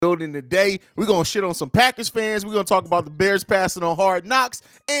building today. We're going to shit on some Packers fans. We're going to talk about the Bears passing on Hard Knocks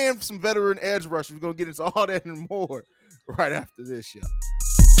and some veteran edge rushers. We're going to get into all that and more right after this, y'all.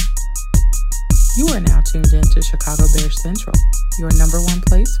 You are now tuned in to Chicago Bears Central, your number one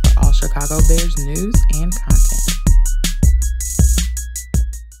place for all Chicago Bears news and content.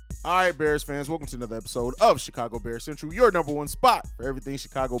 All right, Bears fans, welcome to another episode of Chicago Bears Central, your number one spot for everything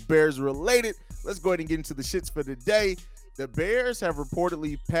Chicago Bears related. Let's go ahead and get into the shits for today. The Bears have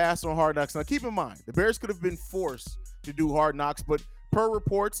reportedly passed on Hard Knocks. Now, keep in mind, the Bears could have been forced to do Hard Knocks, but per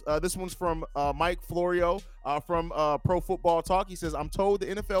reports, this one's from Mike Florio from Pro Football Talk. He says, I'm told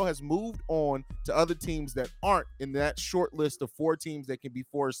the NFL has moved on to other teams that aren't in that short list of 4 teams that can be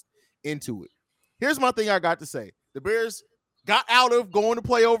forced into it. Here's my thing I got to say. The Bears got out of going to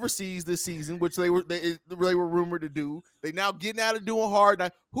play overseas this season, which they were rumored to do. They now getting out of doing Hard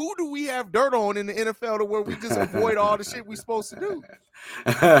Knocks. Who do we have dirt on in the NFL to where we just avoid all the shit we supposed to do?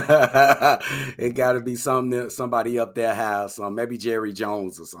 It got to be something that somebody up there has some, maybe Jerry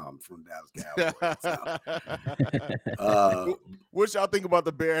Jones or something from Dallas Cowboys. What y'all think about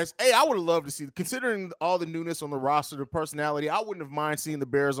the Bears? Hey, I would have loved to see, considering all the newness on the roster, the personality, I wouldn't have mind seeing the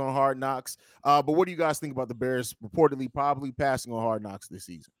Bears on Hard Knocks. But what do you guys think about the Bears reportedly probably passing on Hard Knocks this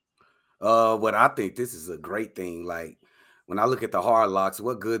season? What I think this is a great thing. Like, when I look at the Hard Knocks,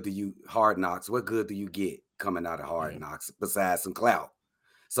 what good do you get coming out of Hard Knocks besides some clout?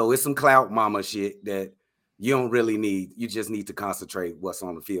 So it's some clout mama shit that you don't really need. You just need to concentrate what's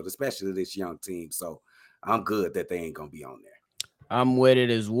on the field, especially this young team. So I'm good that they ain't gonna be on there. I'm with it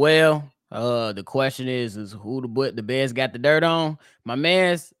as well. The question is who the Bears got the dirt on? My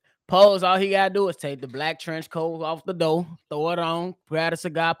man's Pose, all he gotta do is take the black trench coat off the door, throw it on, grab a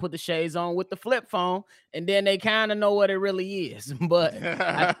cigar, put the shades on with the flip phone, and then they kind of know what it really is. But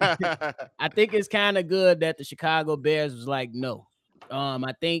I think it's kind of good that the Chicago Bears was like, no.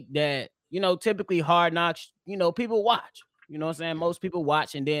 I think that, typically Hard Knocks, people watch. You know what I'm saying? Most people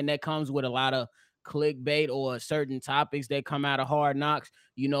watch, and then that comes with a lot of clickbait or certain topics that come out of Hard Knocks.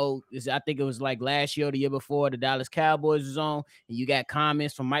 I think it was like last year or the year before, the Dallas Cowboys was on, and you got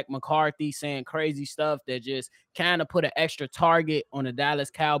comments from Mike McCarthy saying crazy stuff that just kind of put an extra target on the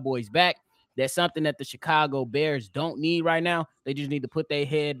Dallas Cowboys back. That's something that the Chicago Bears don't need right now. They just need to put their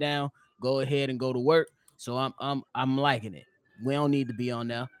head down, go ahead and go to work. So I'm liking it. We don't need to be on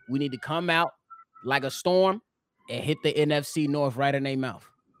there. We need to come out like a storm and hit the NFC North right in their mouth.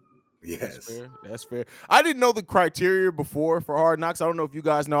 Yes, that's fair. I didn't know the criteria before for Hard Knocks. I don't know if you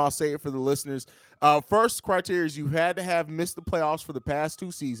guys know. I'll say it for the listeners. First criteria is you had to have missed the playoffs for the past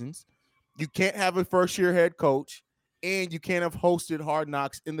 2 seasons. You can't have a first-year head coach, and you can't have hosted Hard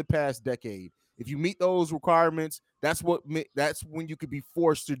Knocks in the past decade. If you meet those requirements, that's when you could be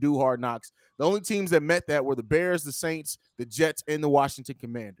forced to do Hard Knocks. The only teams that met that were the Bears, the Saints, the Jets, and the Washington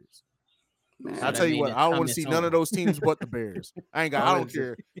Commanders. Man, I'll tell you what, I don't want to see none of those teams but the Bears. I don't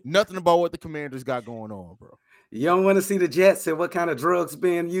care nothing about what the Commanders got going on, bro. You don't want to see the Jets and what kind of drugs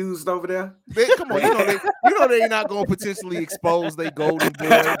being used over there? Come on, they're not going to potentially expose their golden boy,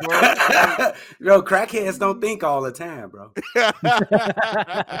 bro. Crackheads don't think all the time, bro.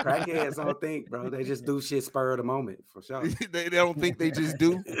 Crackheads don't think, bro. They just do shit spur of the moment, for sure. They don't think they just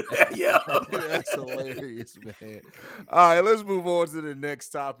do? Yeah. That's hilarious, man. All right, let's move on to the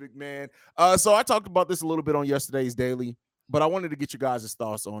next topic, man. So I talked about this a little bit on yesterday's Daily, but I wanted to get your guys'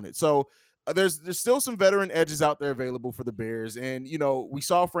 thoughts on it. So there's still some veteran edges out there available for the Bears. And, we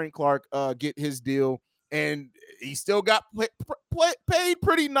saw Frank Clark get his deal, and he still got paid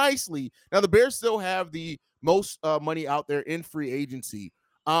pretty nicely. Now, the Bears still have the most money out there in free agency.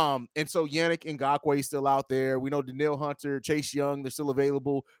 And so Yannick Ngakoue is still out there. We know Danielle Hunter, Chase Young, they're still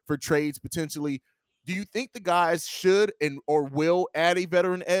available for trades potentially. Do you think the guys should or will add a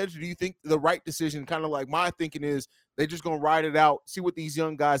veteran edge? Do you think the right decision, kind of like my thinking is, they're just going to ride it out, see what these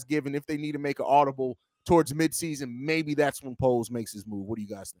young guys give, and if they need to make an audible towards midseason, maybe that's when Poles makes his move. What do you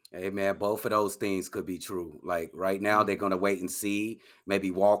guys think? Hey, man, both of those things could be true. Like right now, they're going to wait and see. Maybe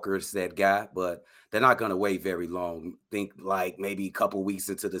Walker's that guy, but they're not going to wait very long. Think like maybe a couple weeks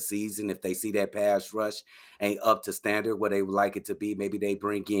into the season, if they see that pass rush ain't up to standard where they would like it to be, maybe they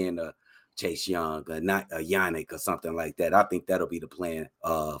bring in a Chase Young, not a Yannick or something like that. I think that'll be the plan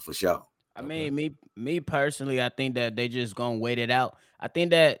for sure. I mean, me personally, I think that they just gonna wait it out. I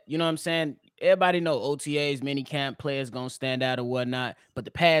think that, you know what I'm saying, everybody know OTAs, mini camp players gonna stand out or whatnot, but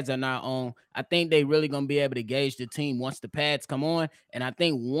the pads are not on. I think they really gonna be able to gauge the team once the pads come on. And I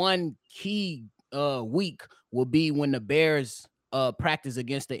think one key week will be when the Bears practice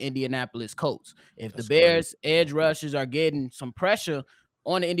against the Indianapolis Colts. If the Bears edge rushers are getting some pressure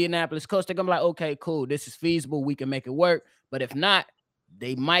on the Indianapolis Colts, they're gonna be like, okay, cool, this is feasible, we can make it work. But if not,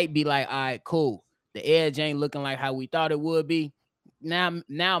 they might be like, all right, cool. The edge ain't looking like how we thought it would be.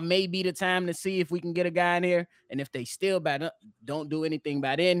 Now may be the time to see if we can get a guy in here. And if they still don't do anything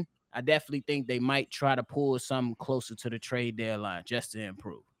by then, I definitely think they might try to pull something closer to the trade deadline just to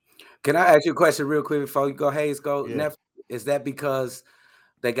improve. Can I ask you a question real quick before you go, Hayes? Yeah. Is that because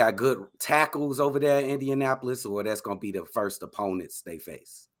they got good tackles over there in Indianapolis, or that's going to be the first opponents they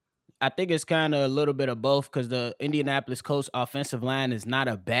face? I think it's kind of a little bit of both because the Indianapolis Colts offensive line is not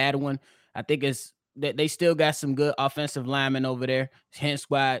a bad one. I think it's that they still got some good offensive linemen over there. Hence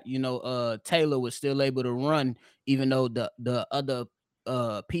why, Taylor was still able to run, even though the other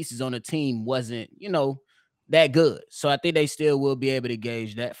pieces on the team wasn't, that good. So I think they still will be able to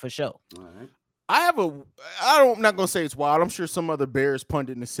gauge that for sure. All right. I'm not gonna say it's wild. I'm sure some other Bears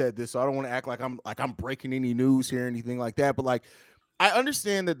pundit has said this, so I don't want to act like I'm breaking any news here or anything like that. But like, I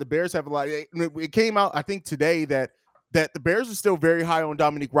understand that the Bears have a lot. It came out, I think, today that the Bears are still very high on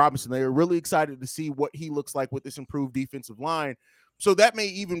Dominique Robinson. They are really excited to see what he looks like with this improved defensive line. So that may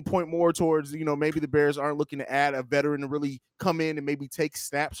even point more towards, maybe the Bears aren't looking to add a veteran to really come in and maybe take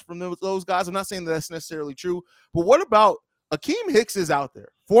snaps from those guys. I'm not saying that's necessarily true, but what about Akeem Hicks is out there?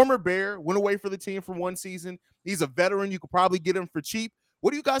 Former Bear, went away for the team for one season. He's a veteran. You could probably get him for cheap.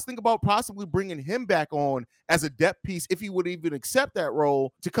 What do you guys think about possibly bringing him back on as a depth piece, if he would even accept that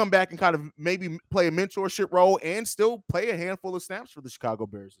role, to come back and kind of maybe play a mentorship role and still play a handful of snaps for the Chicago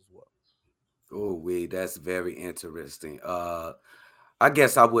Bears as well? Oh, that's very interesting. I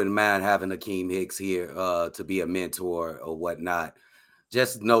guess I wouldn't mind having Akeem Hicks here to be a mentor or whatnot.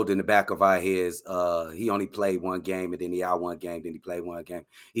 Just note in the back of our heads, he only played one game, and then he out one game, then he played one game.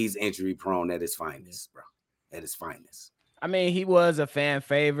 He's injury prone at his finest, bro. At his finest. I mean, he was a fan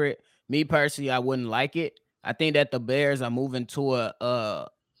favorite. Me personally, I wouldn't like it. I think that the Bears are moving to a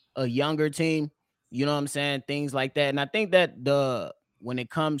younger team. You know what I'm saying? Things like that. And I think that when it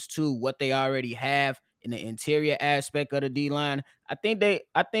comes to what they already have in the interior aspect of the D-line, I think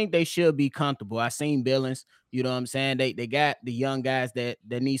they should be comfortable. I seen Billings, you know what I'm saying? They got the young guys that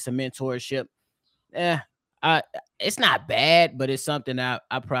need some mentorship. It's not bad, but it's something I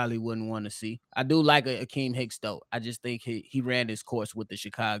probably wouldn't want to see. I do like Akeem Hicks though. I just think he ran his course with the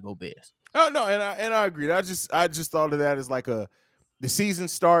Chicago Bears. Oh no, and I agree. I just thought of that as like the season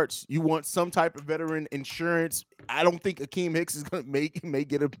starts. You want some type of veteran insurance. I don't think Akeem Hicks is gonna may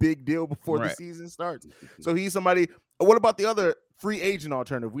get a big deal before the season starts. So he's somebody. What about the other free agent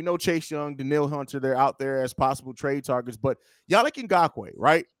alternative? We know Chase Young, Danielle Hunter, they're out there as possible trade targets, but Yannick Ngakoue,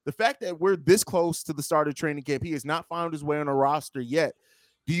 right? The fact that we're this close to the start of training camp, he has not found his way on a roster yet.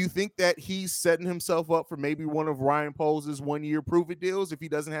 Do you think that he's setting himself up for maybe one of Ryan Poles' 1-year prove-it deals if he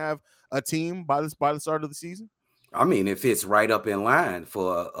doesn't have a team by the start of the season? I mean, if it's right up in line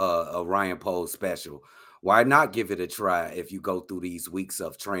for a Ryan Poles special, why not give it a try if you go through these weeks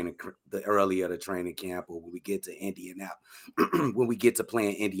of training, the earlier the training camp, or when we get to Indianapolis, when we get to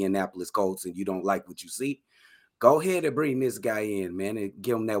playing Indianapolis Colts and you don't like what you see, go ahead and bring this guy in, man, and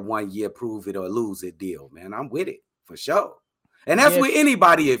give him that 1-year prove it or lose it deal, man. I'm with it for sure. And that's with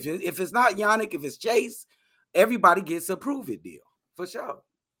anybody. If it's not Yannick, if it's Chase, everybody gets a prove it deal for sure.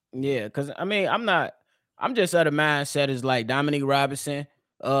 Yeah, because I mean, I'm just at a mindset is like Dominique Robinson.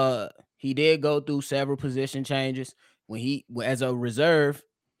 He did go through several position changes when as a reserve.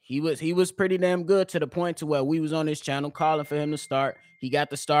 He was pretty damn good to the point to where we was on this channel calling for him to start. He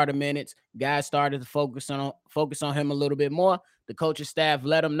got the starter minutes. Guys started to focus on him a little bit more. The coaching staff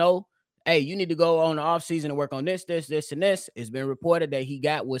let him know, hey, you need to go on the offseason and work on this, and this. It's been reported that he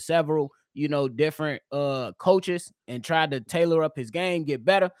got with several, different coaches and tried to tailor up his game, get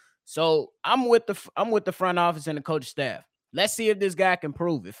better. So I'm with the front office and the coach staff. Let's see if this guy can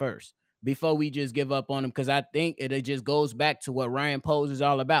prove it first before we just give up on him, because I think it just goes back to what Ryan Poles is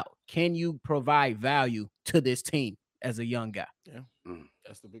all about. Can you provide value to this team as a young guy? Yeah,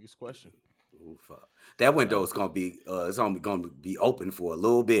 that's the biggest question. Ooh, fuck. That window is gonna be it's only gonna be open for a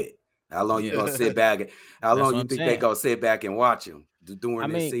little bit. How long you gonna sit back? How long you think they gonna sit back and watch him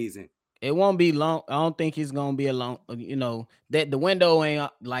during this season? It won't be long. I don't think it's gonna be a long. That the window ain't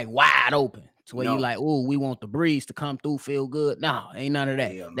like wide open to where you like, oh, we want the breeze to come through, feel good. No, ain't none of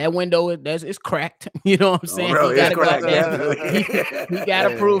that. Yeah, that window it's cracked. You know what I'm saying? Bro, he gotta go out there. He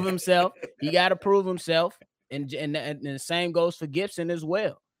gotta prove himself. He gotta prove himself. And the same goes for Gibson as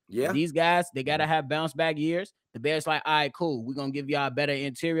well. Yeah, these guys, they gotta have bounce back years. The Bears like, all right, cool. We're gonna give y'all a better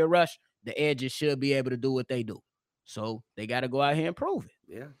interior rush. The edges should be able to do what they do. So they gotta go out here and prove it.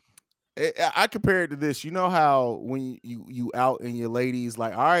 Yeah. I compare it to this. You know how when you out and your lady's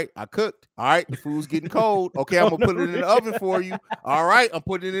like, all right, I cooked. All right, the food's getting cold. Okay, I'm gonna put it in the oven for you. All right, I'm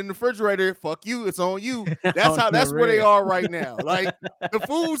putting it in the refrigerator. Fuck you, it's on you. That's where they are right now. Like the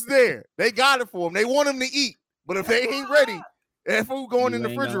food's there. They got it for them. They want them to eat. But if they ain't ready, that food going in the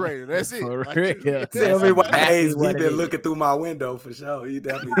refrigerator. That's it. For Like, real. Tell me why Hayes what been it is. looking through my window for sure. He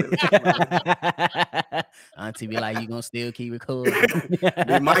definitely been looking through my window. Auntie be like, you gonna still keep recording?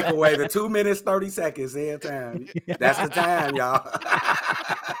 The microwave in 2 minutes, 30 seconds every time. That's the time, y'all.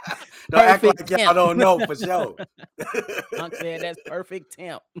 Don't act Perfect like y'all temp. don't know for sure. Unc said that's perfect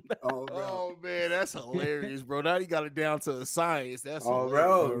temp. Oh, bro. oh man, that's hilarious, bro. Now you got it down to a science. That's Oh,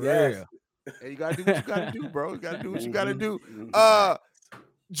 hilarious. bro. Yes. Hey, you gotta do what you gotta do, bro. You gotta do what you gotta do. Mhm.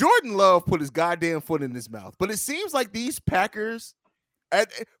 Jordan Love put his goddamn foot in his mouth, but it seems like these Packers,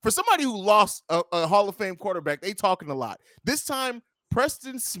 for somebody who lost a Hall of Fame quarterback, they talking a lot. This time,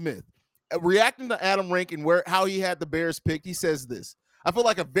 Preston Smith, reacting to Adam Rankin, how he had the Bears picked, he says this. I feel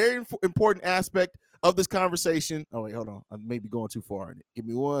like a very important aspect of this conversation. Oh wait, hold on. I may be going too far in it. Give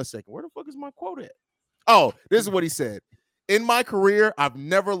me 1 second. Where the fuck is my quote at? Oh, this is what he said. In my career, I've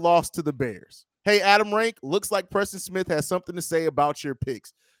never lost to the Bears. Hey, Adam Rank, looks like Preston Smith has something to say about your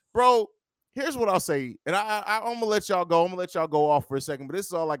picks. Bro, here's what I'll say. And I'm going to let y'all go. I'm going to let y'all go off for a second, but this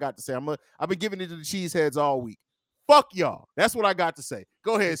is all I got to say. I've been giving it to the cheeseheads all week. Fuck y'all. That's what I got to say.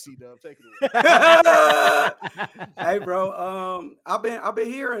 Go ahead, C-Dub. Take it away. Hey, bro. I've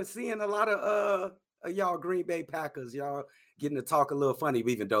been hearing, seeing a lot of y'all Green Bay Packers. Y'all getting to talk a little funny,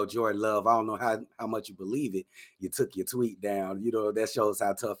 even though Jordan Love, I don't know how much you believe it. You took your tweet down. You know, that shows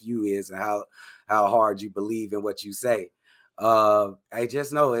how tough you is and how hard you believe in what you say. I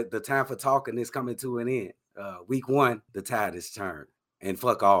just know the time for talking is coming to an end. Week 1, the tide is turned. And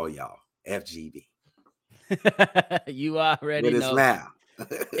fuck all y'all. FGB. You already With a know. smile.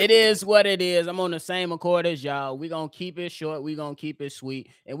 It is what it is. I'm on the same accord as y'all. We're going to keep it short. We're going to keep it sweet.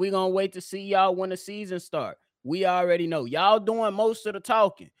 And we're going to wait to see y'all when the season starts. We already know. Y'all doing most of the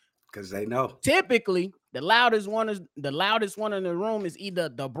talking. Because they know. Typically, the loudest one in the room is either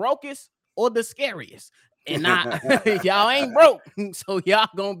the brokest or the scariest. And y'all ain't broke. So y'all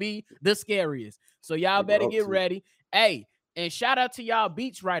going to be the scariest. So y'all better get ready. Hey, and shout out to y'all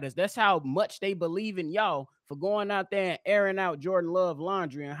beats writers. That's how much they believe in y'all for going out there and airing out Jordan Love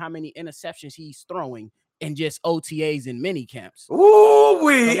laundry and how many interceptions he's throwing in just OTAs and mini camps. Ooh,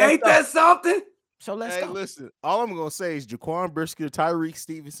 ain't that something? So let's go. Listen, all I'm gonna say is Jaquan Brisker, Tyreek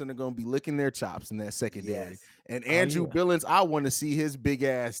Stevenson are gonna be licking their chops in that secondary. Yes. And Andrew Billings, I want to see his big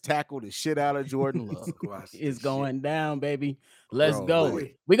ass tackle the shit out of Jordan Love. It's going down, baby. Let's go.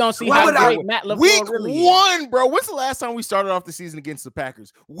 Boy. We're gonna see how great Matt LaFleur Week really 1, bro. When's the last time we started off the season against the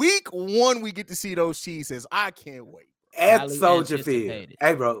Packers? Week 1, we get to see those cheeses. I can't wait. At Soldier Field.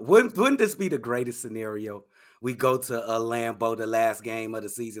 Hey, bro, wouldn't this be the greatest scenario? We go to Lambeau, the last game of the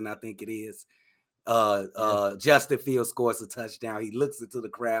season, I think it is. Justin Fields scores a touchdown. He looks into the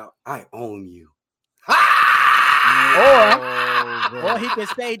crowd. I own you. Or he could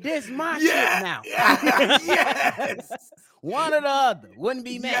say, "This my shit now." Yes. One or the other. Wouldn't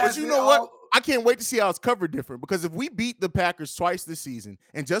be mad. But you know what? I can't wait to see how it's covered different, because if we beat the Packers twice this season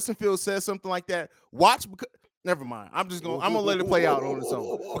and Justin Fields says something like that, watch. Never mind. I'm gonna let it play out on its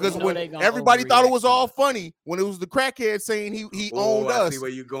own, because when everybody thought it was all funny when it was the crackhead saying he owned us. I see where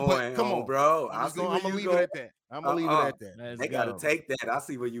you going. But come on, bro. I'm gonna leave it at that. I'm gonna leave it at that. They gotta take that. I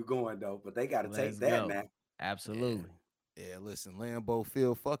see where you going though, but they gotta take that, man. Absolutely. Yeah, listen, Lambeau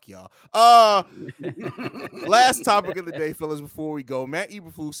Field, fuck y'all. Last topic of the day, fellas, before we go. Matt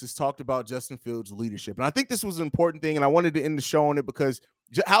Eberflus has talked about Justin Fields' leadership, and I think this was an important thing, and I wanted to end the show on it because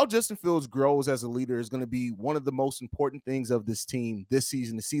how Justin Fields grows as a leader is going to be one of the most important things of this team this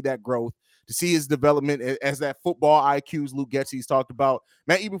season, to see that growth, to see his development as that football IQs Luke Getsy's talked about.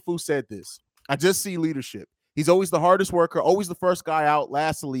 Matt Eberflus said this: I just see leadership. He's always the hardest worker, always the first guy out,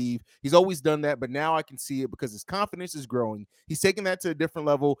 last to leave. He's always done that, but now I can see it because his confidence is growing. He's taking that to a different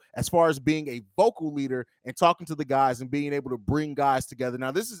level as far as being a vocal leader and talking to the guys and being able to bring guys together.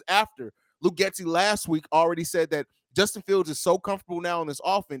 Now, this is after Luke Getsy last week already said that Justin Fields is so comfortable now in this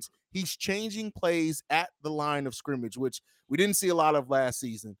offense, he's changing plays at the line of scrimmage, which we didn't see a lot of last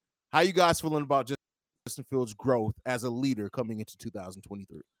season. How you guys feeling about Justin Fields' growth as a leader coming into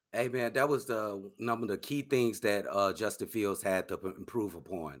 2023? Hey, man, that was one of the key things that Justin Fields had to improve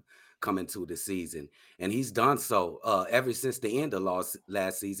upon coming to the season. And he's done so ever since the end of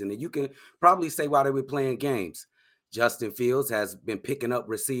last season. And you can probably say while they were playing games, Justin Fields has been picking up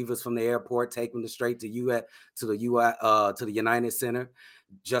receivers from the airport, taking them straight to the United Center.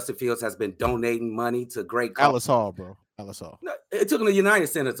 Justin Fields has been donating money to great Alice Hall, bro. I saw. No, it took him to the United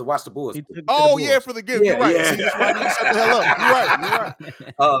Center to watch the Bulls. Oh yeah, for the gift. Yeah, You're right. yeah. See, that's why I need to shut the hell up. You're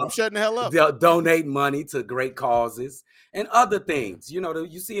right. I'm shutting the hell up. Donate money to great causes and other things. You know,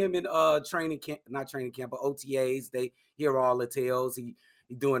 you see him in training camp, not training camp, but OTAs. They hear all the tales. He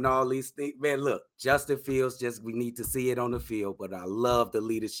doing all these things. Man, look, Justin Fields, we need to see it on the field. But I love the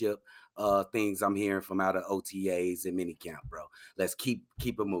leadership things I'm hearing from out of OTAs and minicamp, bro. Let's keep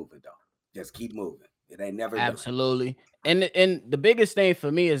it moving, though. Just keep moving. It ain't never absolutely. And the biggest thing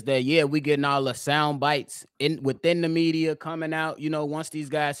for me is that we getting all the sound bites within the media coming out. You know, once these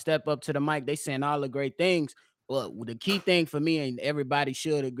guys step up to the mic, they saying all the great things. But the key thing for me, and everybody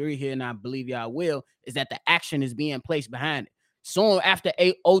should agree here, and I believe y'all will, is that the action is being placed behind it. Soon after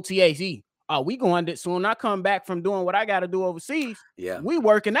OTAs, we going to soon I come back from doing what I got to do overseas. Yeah, we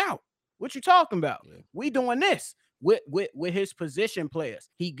working out. What you talking about? Yeah. We doing this. With his position players,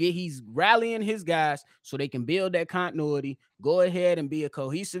 he's rallying his guys so they can build that continuity, go ahead and be a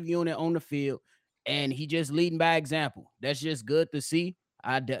cohesive unit on the field, and he just leading by example. That's just good to see.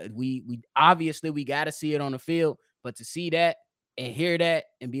 We obviously we got to see it on the field, but to see that and hear that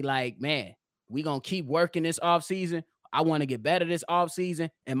and be like, man, we gonna keep working this off season. I want to get better this off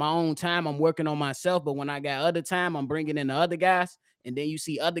season. In my own time, I'm working on myself, but when I got other time, I'm bringing in the other guys, and then you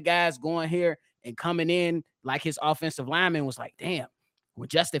see other guys going here and coming in like his offensive lineman was like, damn, when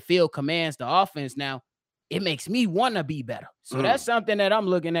Justin Field commands the offense now, it makes me want to be better. So that's something that I'm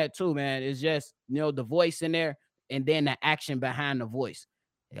looking at too, man. It's just, the voice in there and then the action behind the voice.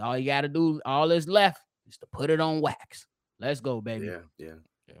 All you got to do, all that's left is to put it on wax. Let's go, baby. Yeah.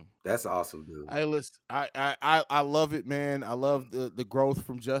 That's awesome, dude. I love it, man. I love the growth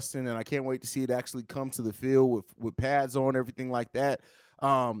from Justin, and I can't wait to see it actually come to the field with pads on, everything like that.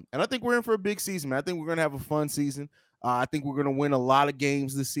 And I think we're in for a big season, man. I think we're going to have a fun season. I think we're going to win a lot of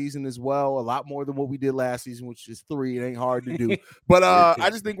games this season as well, a lot more than what we did last season, which is 3. It ain't hard to do. But I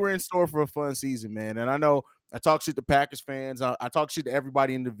just think we're in store for a fun season, man. And I know I talk shit to Packers fans. I talk shit to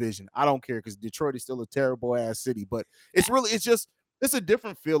everybody in the division. I don't care because Detroit is still a terrible-ass city. But it's a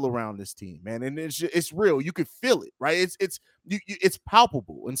different feel around this team, man, and it's real. You can feel it, right? It's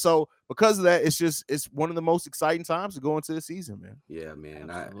palpable, and so because of that, it's one of the most exciting times to go into the season, man. Yeah,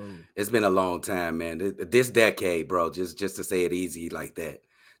 man. It's been a long time, man. This decade, bro. Just to say it easy like that,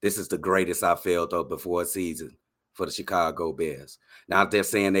 this is the greatest I felt though before a season for the Chicago Bears. Not they're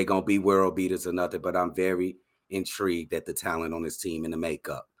saying they're gonna be world beaters or nothing, but I'm very intrigued at the talent on this team and the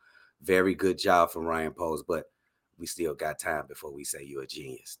makeup. Very good job from Ryan Poles, but we still got time before we say you're a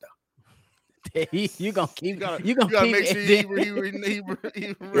genius, though. You gonna keep. You gotta make sure he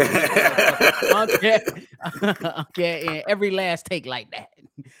Okay, and every last take like that.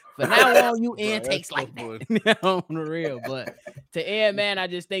 For now on, you end takes like that on the real. But to end, man, I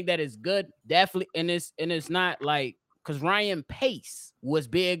just think that it's good, definitely, and it's not like because Ryan Pace was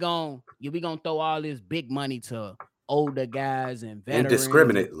big on we gonna throw all this big money to older guys and veterans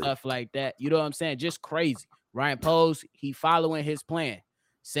indiscriminately and stuff like that. You know what I'm saying? Just crazy. Ryan Poles, he following his plan,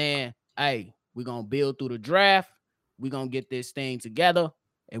 saying, hey, we're going to build through the draft. We're going to get this thing together,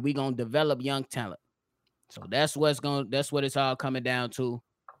 and we're going to develop young talent. So that's what it's all coming down to.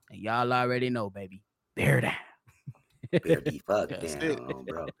 And y'all already know, baby. Bear down. Bear the fuck down,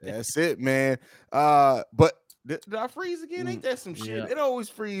 bro. That's it, man. But did I freeze again? Ain't that some shit? Yeah. It always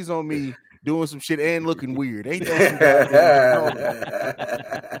freeze on me doing some shit and looking weird. Ain't that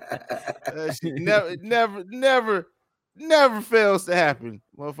some never fails to happen.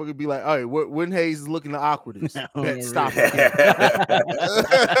 Motherfucker be like, all right, when Hayes is looking the awkwardest. Stop it.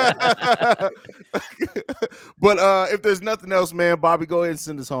 But if there's nothing else, man, Bobby, go ahead and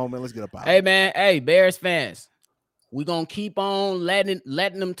send us home, man. Let's get up out. Hey, man. Hey, Bears fans. We're going to keep on letting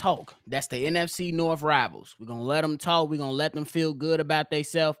them talk. That's the NFC North rivals. We're going to let them talk. We're going to let them feel good about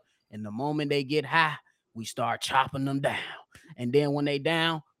themselves. And the moment they get high, we start chopping them down. And then when they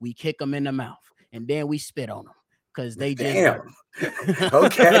down, we kick them in the mouth. And then we spit on them because they just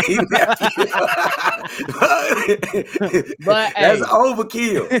okay. But that's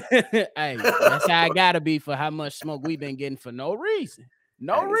overkill. Hey, that's how it got to be for how much smoke we've been getting for no reason.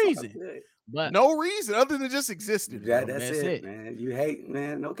 No reason. But no reason other than just existing. Yeah, that's it, man. You hate,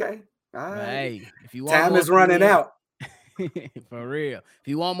 man. Okay. All right. Hey, if you want time is running out. For real. If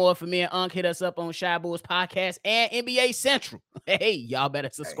you want more from me and Unc, hit us up on Shy Bulls Podcast and NBA Central. Hey, y'all better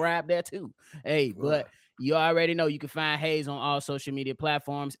subscribe there too. Hey, but you already know you can find Hayes on all social media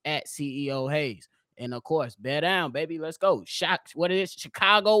platforms at CEO Hayes. And of course, bear down, baby. Let's go.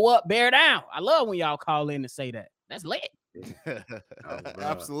 Chicago up, bear down. I love when y'all call in to say that. That's lit.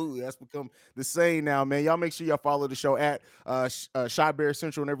 Absolutely, that's become the saying now, man. Y'all make sure y'all follow the show at Chi Bear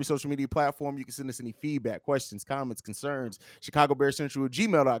Central on every social media platform. You can send us any feedback, questions, comments, concerns,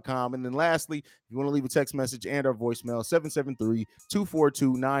 ChicagoBearCentral@gmail.com. And then lastly, if you want to leave a text message and our voicemail,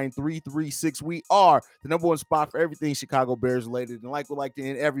 773-242-9336. We are the number one spot for everything Chicago Bears related. And like we like to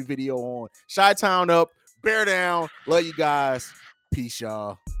end every video on, Chi-Town up, Bear down. Love you guys. Peace,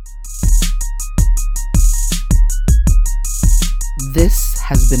 y'all. This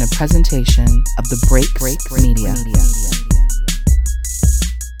has been a presentation of the Break Media.